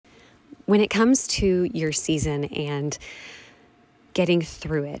When it comes to your season and getting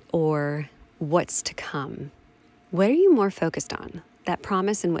through it or what's to come, what are you more focused on? That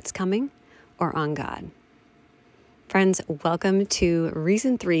promise and what's coming, or on God? Friends, welcome to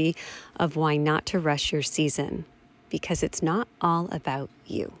reason 3 of why not to rush your season, because it's not all about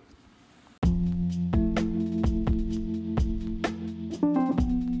you.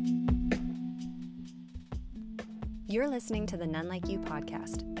 You're listening to the None Like You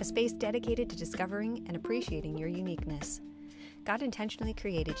podcast, a space dedicated to discovering and appreciating your uniqueness. God intentionally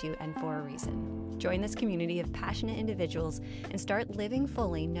created you and for a reason. Join this community of passionate individuals and start living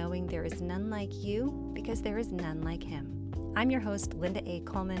fully, knowing there is none like you because there is none like Him. I'm your host, Linda A.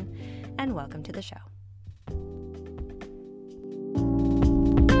 Coleman, and welcome to the show.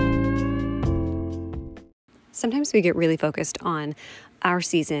 Sometimes we get really focused on our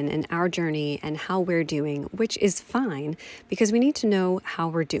season and our journey and how we're doing, which is fine because we need to know how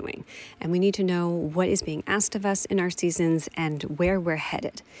we're doing and we need to know what is being asked of us in our seasons and where we're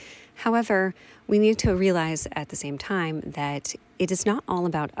headed. However, we need to realize at the same time that it is not all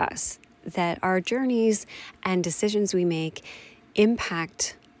about us, that our journeys and decisions we make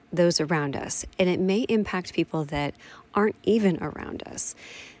impact those around us, and it may impact people that aren't even around us.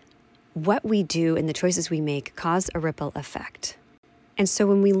 What we do and the choices we make cause a ripple effect. And so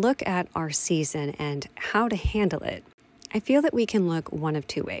when we look at our season and how to handle it, I feel that we can look one of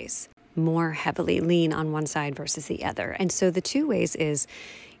two ways, more heavily lean on one side versus the other. And so the two ways is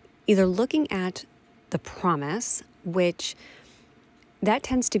either looking at the promise, which that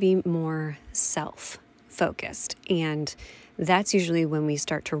tends to be more self-focused. And that's usually when we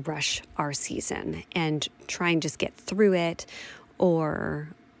start to rush our season and try and just get through it or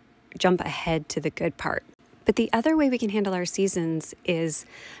jump ahead to the good part. But the other way we can handle our seasons is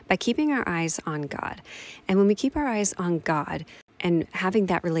by keeping our eyes on God. And when we keep our eyes on God and having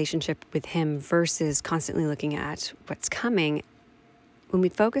that relationship with Him versus constantly looking at what's coming, when we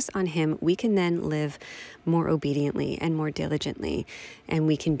focus on Him, we can then live more obediently and more diligently. And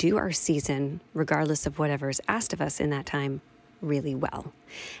we can do our season, regardless of whatever is asked of us in that time, really well.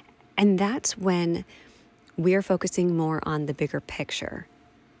 And that's when we're focusing more on the bigger picture.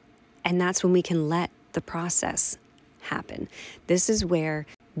 And that's when we can let the process happen. This is where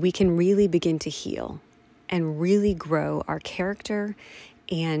we can really begin to heal and really grow our character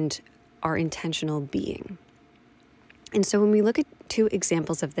and our intentional being. And so when we look at two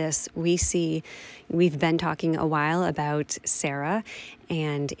examples of this, we've been talking a while about Sarah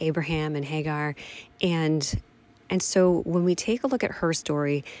and Abraham and Hagar. And so when we take a look at her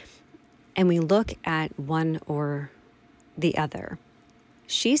story and we look at one or the other,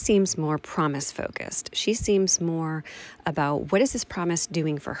 she seems more promise-focused. She seems more about what is this promise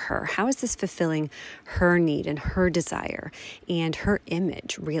doing for her? How is this fulfilling her need and her desire and her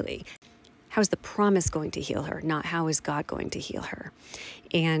image, really? How is the promise going to heal her, not how is God going to heal her?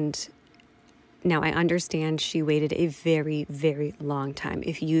 And now I understand she waited a very, very long time.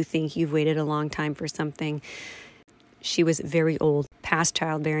 If you think you've waited a long time for something, she was very old, past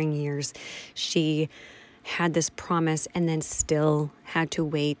childbearing years. She had this promise and then still had to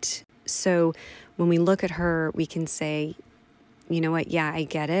wait. So when we look at her, we can say, you know what? Yeah, I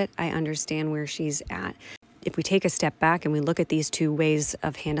get it. I understand where she's at. If we take a step back and we look at these two ways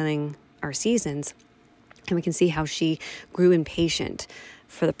of handling our seasons, and we can see how she grew impatient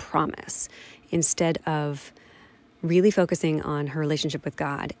for the promise instead of really focusing on her relationship with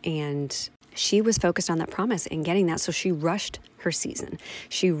God. And she was focused on that promise and getting that. So she rushed her season.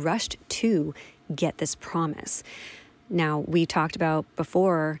 She rushed to get this promise. Now, we talked about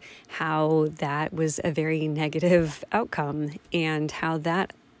before how that was a very negative outcome and how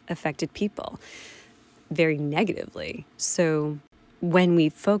that affected people very negatively. So when we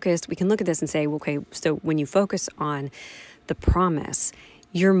focused, we can look at this and say, okay, so when you focus on the promise,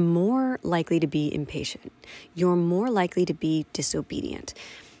 you're more likely to be impatient. You're more likely to be disobedient.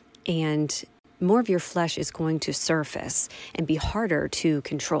 And more of your flesh is going to surface and be harder to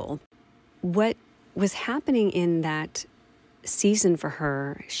control. What was happening in that season for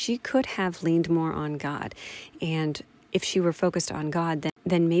her, she could have leaned more on God. And if she were focused on God,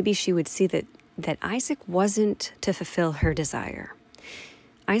 then maybe she would see that Isaac wasn't to fulfill her desire.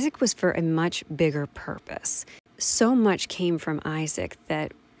 Isaac was for a much bigger purpose. So much came from Isaac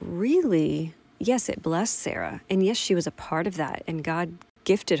that really, yes, it blessed Sarah. And yes, she was a part of that. And God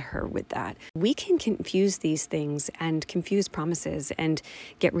gifted her with that. We can confuse these things and confuse promises and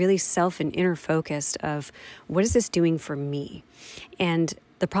get really self and inner focused of what is this doing for me? And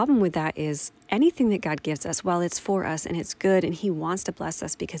the problem with that is anything that God gives us, while it's for us and it's good and He wants to bless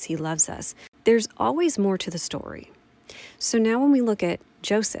us because He loves us, there's always more to the story. So now when we look at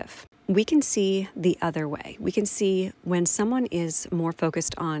Joseph, we can see the other way. We can see when someone is more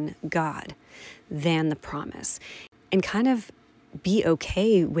focused on God than the promise, and kind of be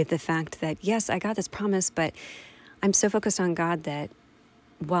okay with the fact that, yes, I got this promise, but I'm so focused on God that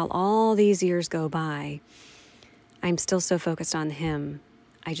while all these years go by, I'm still so focused on Him.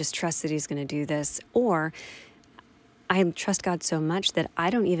 I just trust that He's going to do this. Or I trust God so much that I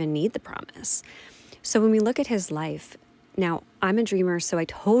don't even need the promise. So when we look at his life, now I'm a dreamer, so I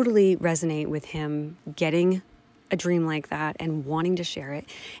totally resonate with him getting a dream like that and wanting to share it.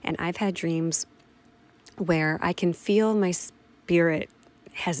 And I've had dreams where I can feel my spirit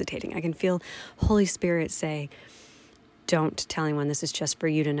hesitating. I can feel Holy Spirit say, don't tell anyone, this is just for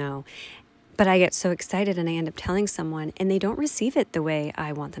you to know. But I get so excited and I end up telling someone and they don't receive it the way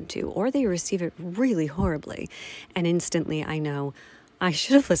I want them to, or they receive it really horribly. And instantly I know I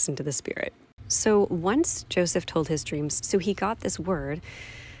should have listened to the Spirit. So once Joseph told his dreams, so he got this word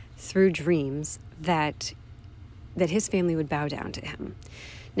through dreams that his family would bow down to him.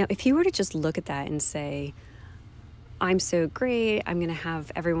 Now, if he were to just look at that and say, I'm so great, I'm going to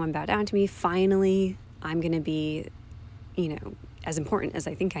have everyone bow down to me, finally, I'm going to be, as important as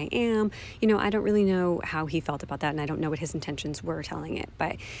I think I am. I don't really know how he felt about that, and I don't know what his intentions were telling it,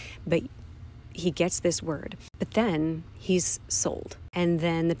 but he gets this word. But then he's sold. And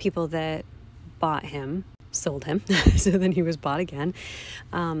then the people that bought him sold him. So then he was bought again.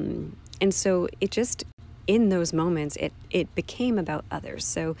 And so it just, in those moments, it became about others.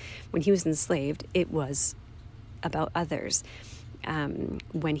 So when he was enslaved, it was about others.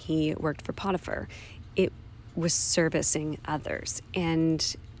 When he worked for Potiphar, it was servicing others. And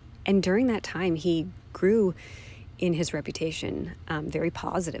during that time, he grew in his reputation very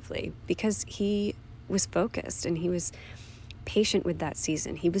positively because he was focused and he was patient with that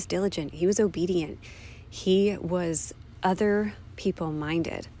season. He was diligent. He was obedient. He was other people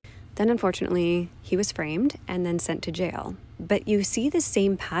minded. Then, unfortunately, he was framed and then sent to jail. But you see the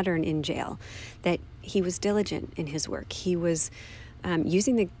same pattern in jail, that he was diligent in his work. He was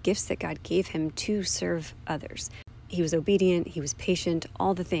using the gifts that God gave him to serve others. He was obedient. He was patient,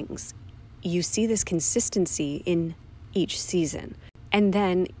 all the things. You see this consistency in each season. And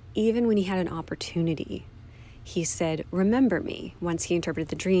then even when he had an opportunity, he said, remember me, once he interpreted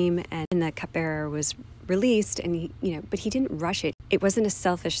the dream and the cupbearer was released, and but he didn't rush it. It wasn't a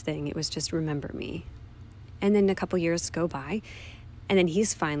selfish thing. It was just, remember me. And then a couple years go by, and then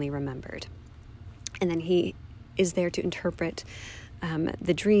he's finally remembered. And then he is there to interpret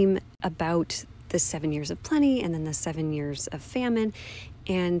the dream about the 7 years of plenty and then the 7 years of famine.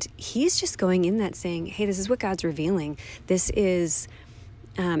 And he's just going in that saying, hey, this is what God's revealing. This is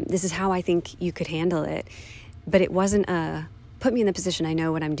how I think you could handle it. But it wasn't put me in the position, I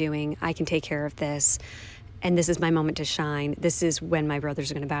know what I'm doing, I can take care of this, and this is my moment to shine. This is when my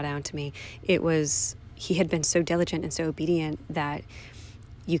brothers are going to bow down to me. It was, he had been so diligent and so obedient that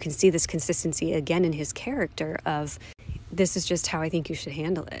you can see this consistency again in his character of, this is just how I think you should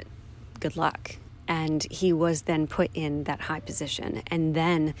handle it. Good luck. And he was then put in that high position. And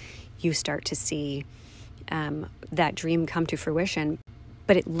then you start to see that dream come to fruition.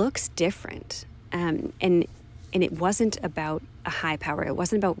 But it looks different. And it wasn't about a high power. It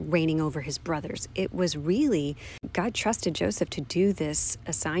wasn't about reigning over his brothers. It was really, God trusted Joseph to do this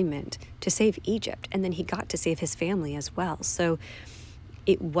assignment to save Egypt. And then he got to save his family as well. So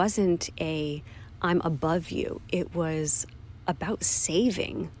it wasn't I'm above you. It was about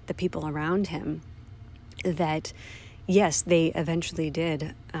saving the people around him that, yes, they eventually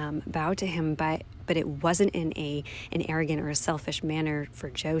did bow to him, but it wasn't in an arrogant or a selfish manner for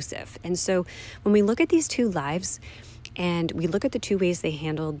Joseph. And so when we look at these two lives and we look at the two ways they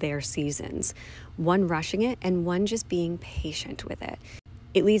handled their seasons, one rushing it and one just being patient with it,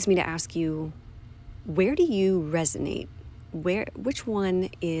 it leads me to ask you, where do you resonate? Which one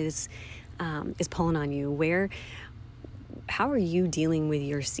is pulling on you? How are you dealing with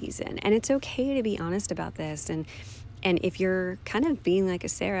your season? And it's okay to be honest about this. And if you're kind of being like a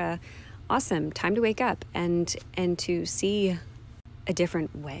Sarah, awesome, time to wake up and to see a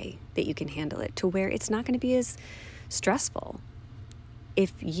different way that you can handle it, to where it's not going to be as stressful.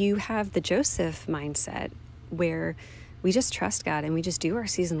 If you have the Joseph mindset where we just trust God and we just do our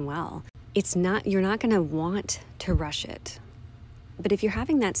season well, you're not going to want to rush it. But if you're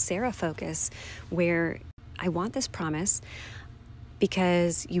having that Sarah focus where I want this promise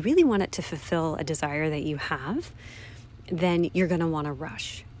because you really want it to fulfill a desire that you have, then you're going to want to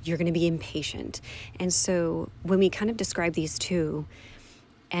rush. You're going to be impatient. And so when we kind of describe these two,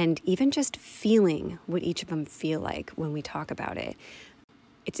 and even just feeling what each of them feel like when we talk about it,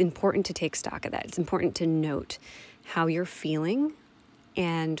 it's important to take stock of that. It's important to note how you're feeling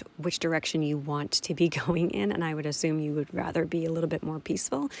and which direction you want to be going in. And I would assume you would rather be a little bit more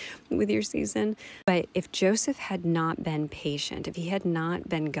peaceful with your season. But if Joseph had not been patient, if he had not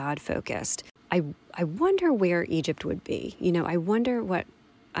been God focused, I wonder where Egypt would be. I wonder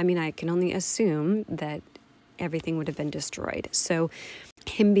I can only assume that everything would have been destroyed. So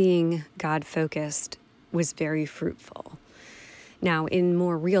him being God focused was very fruitful. Now, in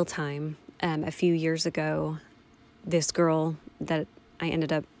more real time, a few years ago, this girl that I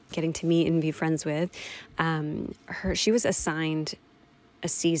ended up getting to meet and be friends with, she was assigned a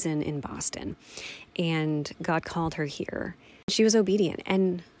season in Boston, and God called her here. She was obedient,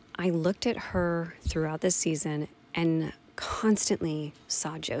 and I looked at her throughout this season and constantly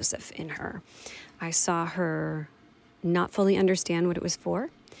saw Joseph in her. I saw her not fully understand what it was for,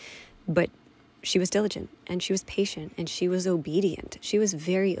 but she was diligent and she was patient and she was obedient. She was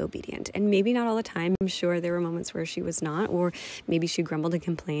very obedient, and maybe not all the time. I'm sure there were moments where she was not, or maybe she grumbled and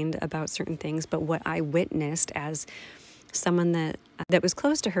complained about certain things. But what I witnessed as someone that was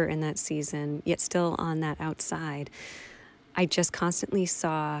close to her in that season, yet still on that outside, I just constantly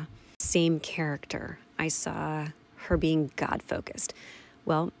saw same character. I saw her being God focused.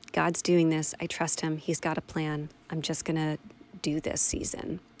 Well, God's doing this. I trust him. He's got a plan. I'm just going to do this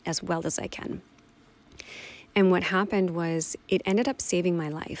season as well as I can. And what happened was it ended up saving my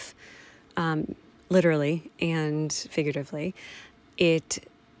life, literally and figuratively. It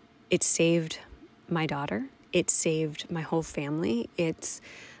saved my daughter. It saved my whole family. It's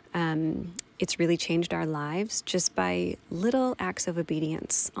really changed our lives just by little acts of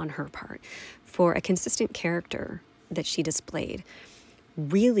obedience on her part, for a consistent character that she displayed.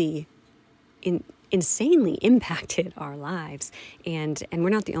 Really insanely impacted our lives, and we're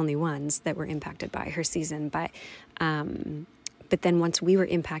not the only ones that were impacted by her season, but then once we were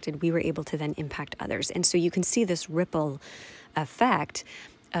impacted, we were able to then impact others. And so you can see this ripple effect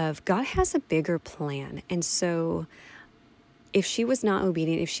of God has a bigger plan. And so if she was not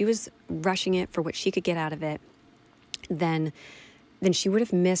obedient, if she was rushing it for what she could get out of it, then she would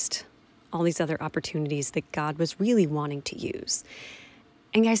have missed all these other opportunities that God was really wanting to use.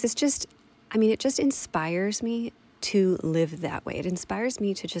 And guys, it just inspires me to live that way. It inspires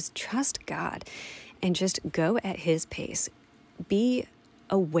me to just trust God and just go at his pace. Be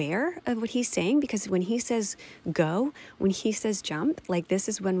aware of what he's saying, because when he says go, when he says jump, like, this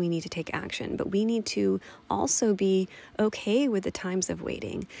is when we need to take action. But we need to also be okay with the times of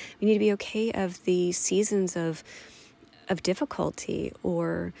waiting. We need to be okay of the seasons of difficulty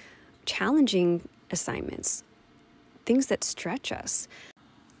or challenging assignments, things that stretch us.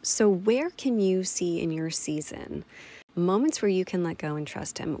 So where can you see in your season moments where you can let go and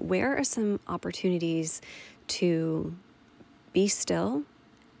trust him? Where are some opportunities to be still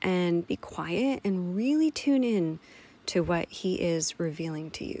and be quiet and really tune in to what he is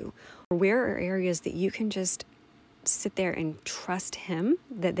revealing to you? Or where are areas that you can just sit there and trust him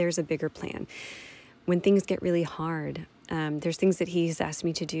that there's a bigger plan? When things get really hard, there's things that he's asked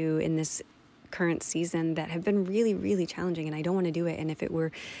me to do in this current season that have been really, really challenging, and I don't want to do it. And if it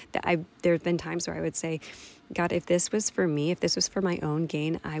were that, there have been times where I would say, God, if this was for me, if this was for my own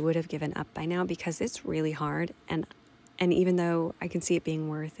gain, I would have given up by now, because it's really hard. And even though I can see it being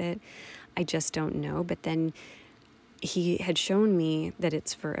worth it, I just don't know. But then he had shown me that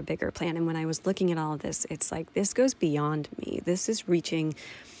it's for a bigger plan. And when I was looking at all of this, it's like, this goes beyond me. This is reaching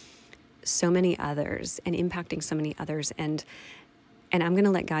so many others and impacting so many others. And I'm going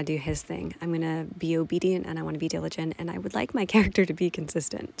to let God do his thing. I'm going to be obedient, and I want to be diligent, and I would like my character to be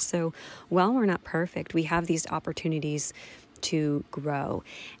consistent. So while we're not perfect, we have these opportunities to grow.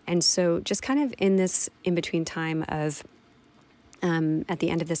 And so just kind of in this in-between time of at the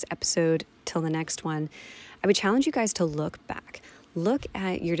end of this episode till the next one, I would challenge you guys to look back. Look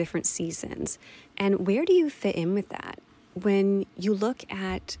at your different seasons, and where do you fit in with that? When you look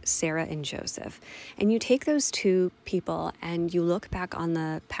at Sarah and Joseph, and you take those two people and you look back on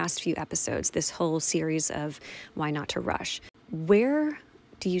the past few episodes, this whole series of Why Not to Rush, where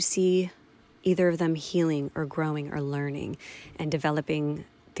do you see either of them healing or growing or learning and developing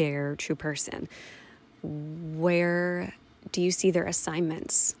their true person? Where do you see their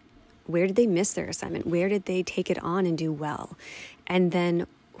assignments? Where did they miss their assignment? Where did they take it on and do well? And then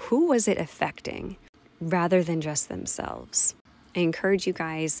who was it affecting, rather than just themselves? I encourage you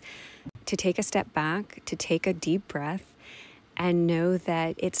guys to take a step back, to take a deep breath, and know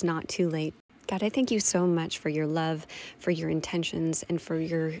that it's not too late. God, I thank you so much for your love, for your intentions, and for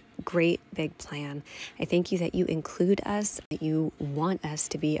your great big plan. I thank you that you include us, that you want us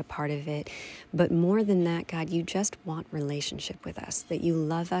to be a part of it. But more than that, God, you just want relationship with us, that you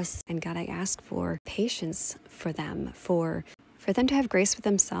love us. And God, I ask for patience for them, for for them to have grace with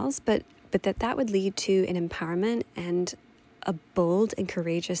themselves, but that would lead to an empowerment and a bold and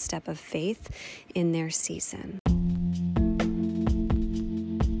courageous step of faith in their season.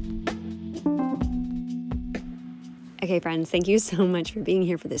 Okay, friends, thank you so much for being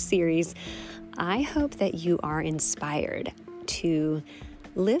here for this series. I hope that you are inspired to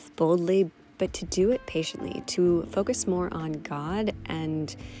live boldly, but to do it patiently, to focus more on God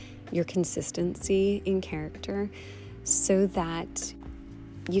and your consistency in character so that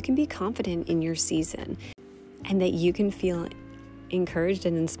you can be confident in your season and that you can feel encouraged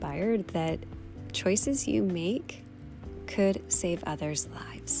and inspired that choices you make could save others'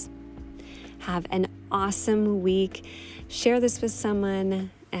 lives. Have an awesome week. Share this with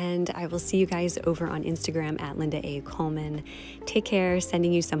someone, and I will see you guys over on Instagram at Linda A. Coleman. Take care.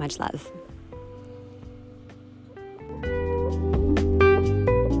 Sending you so much love.